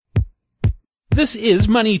This is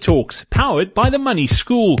Money Talks, powered by the Money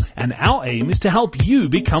School, and our aim is to help you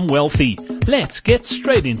become wealthy. Let's get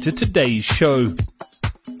straight into today's show.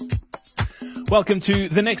 Welcome to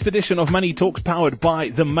the next edition of Money Talks, powered by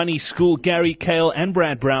the Money School. Gary Kale and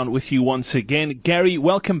Brad Brown with you once again. Gary,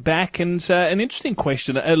 welcome back. And an interesting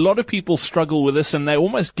question. A lot of people struggle with this and they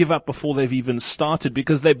almost give up before they've even started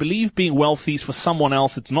because they believe being wealthy is for someone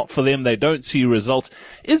else. It's not for them. They don't see results.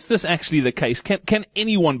 Is this actually the case? Can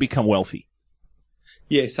anyone become wealthy?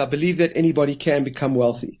 Yes, I believe that anybody can become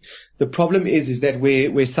wealthy. The problem is that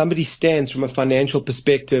where somebody stands from a financial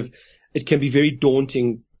perspective, it can be very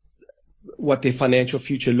daunting what their financial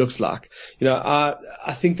future looks like. You know,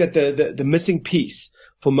 I think that the missing piece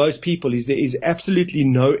for most people is there is absolutely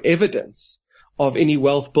no evidence of any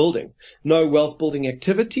wealth building, no wealth building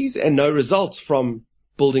activities, and no results from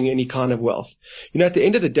building any kind of wealth. You know, at the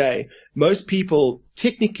end of the day, most people,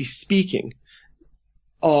 technically speaking,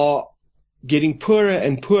 are getting poorer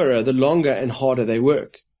and poorer the longer and harder they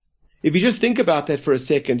work. If you just think about that for a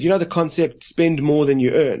second, you know the concept, spend more than you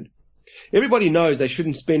earn. Everybody knows they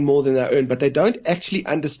shouldn't spend more than they earn, but they don't actually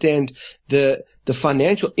understand the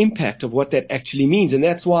financial impact of what that actually means. And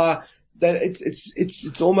that's why that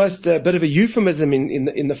it's almost a bit of a euphemism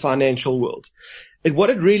in the financial world. And what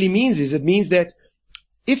it really means is it means that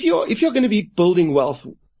if you're going to be building wealth,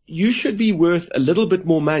 you should be worth a little bit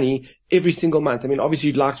more money every single month. I mean, obviously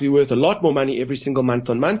you'd like to be worth a lot more money every single month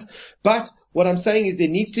on month. But what I'm saying is there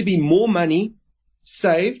needs to be more money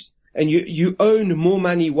saved, and you own more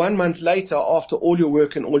money 1 month later after all your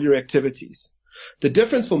work and all your activities. The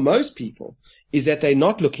difference for most people is that they're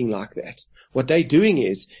not looking like that. What they're doing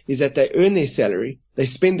is that they earn their salary, they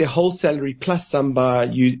spend their whole salary plus some by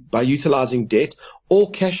utilizing debt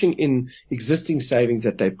or cashing in existing savings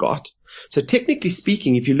that they've got. So technically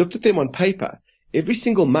speaking, if you looked at them on paper, every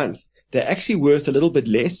single month, they're actually worth a little bit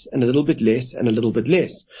less and a little bit less and a little bit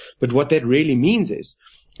less. But what that really means is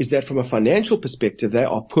that from a financial perspective, they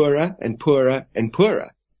are poorer and poorer and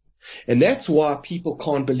poorer. And that's why people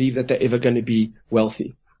can't believe that they're ever going to be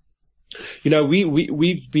wealthy. You know,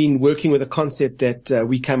 we've been working with a concept that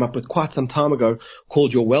we came up with quite some time ago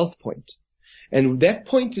called your wealth point. And that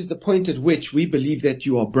point is the point at which we believe that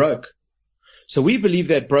you are broke. So we believe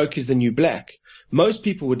that broke is the new black. Most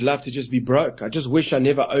people would love to just be broke. I just wish I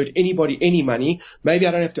never owed anybody any money. Maybe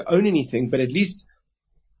I don't have to own anything, but at least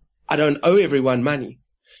I don't owe everyone money.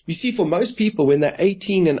 You see, for most people, when they're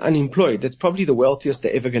 18 and unemployed, that's probably the wealthiest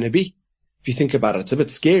they're ever going to be. If you think about it, it's a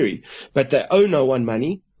bit scary. But they owe no one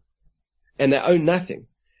money, and they own nothing.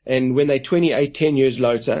 And when they're 28, 10 years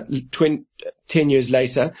later, do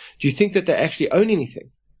you think that they actually own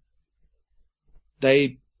anything?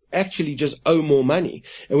 They actually just owe more money.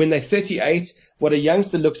 And when they're 38, what a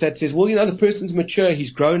youngster looks at says, well, you know, the person's mature,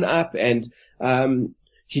 he's grown up, and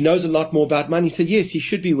he knows a lot more about money. So yes, he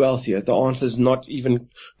should be wealthier. The answer is not even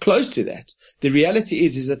close to that. The reality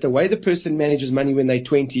is that the way the person manages money when they're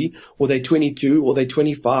 20 or they're 22 or they're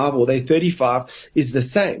 25 or they're 35 is the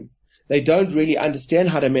same. They don't really understand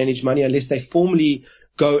how to manage money unless they formally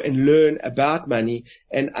go and learn about money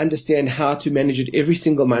and understand how to manage it every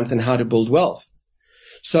single month and how to build wealth.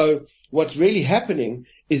 So what's really happening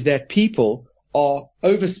is that people are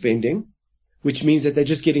overspending, which means that they're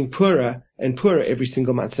just getting poorer and poorer every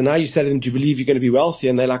single month. So now you say to them, do you believe you're going to be wealthy?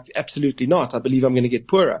 And they're like, absolutely not. I believe I'm going to get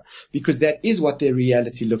poorer, because that is what their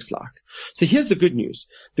reality looks like. So here's the good news.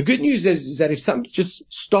 The good news is that if somebody just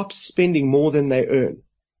stops spending more than they earn,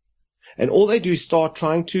 and all they do is start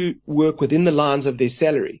trying to work within the lines of their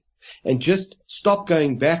salary and just stop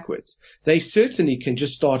going backwards, they certainly can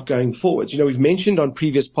just start going forwards. You know, we've mentioned on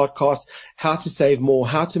previous podcasts how to save more,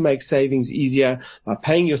 how to make savings easier by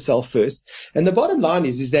paying yourself first. And the bottom line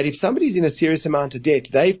is that if somebody's in a serious amount of debt,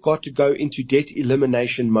 they've got to go into debt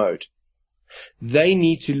elimination mode. They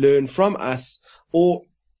need to learn from us, or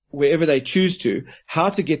wherever they choose to, how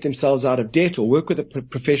to get themselves out of debt or work with a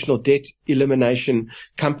professional debt elimination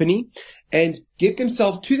company and get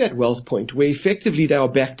themselves to that wealth point where effectively they are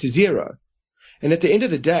back to zero. And at the end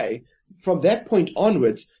of the day, from that point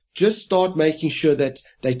onwards, just start making sure that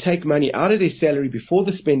they take money out of their salary before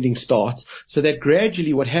the spending starts, so that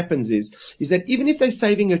gradually what happens is that even if they're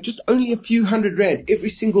saving just only a few $100 every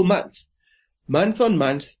single month on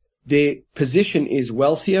month, their position is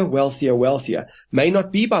wealthier, wealthier, wealthier. May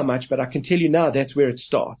not be by much, but I can tell you now that's where it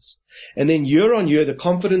starts. And then year on year, the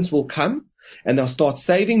confidence will come, and they'll start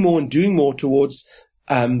saving more and doing more towards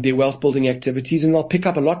their wealth building activities, and they'll pick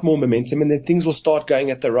up a lot more momentum, and then things will start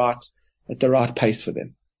going at the right pace for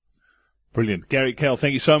them. Brilliant. Gary Kale,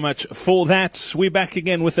 thank you so much for that. We're back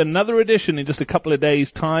again with another edition in just a couple of days'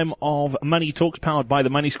 time of Money Talks, powered by the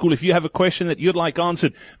Money School. If you have a question that you'd like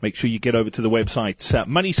answered, make sure you get over to the website,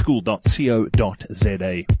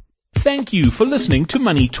 moneyschool.co.za. Thank you for listening to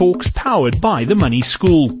Money Talks, powered by the Money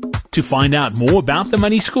School. To find out more about the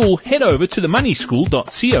Money School, head over to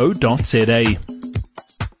themoneyschool.co.za.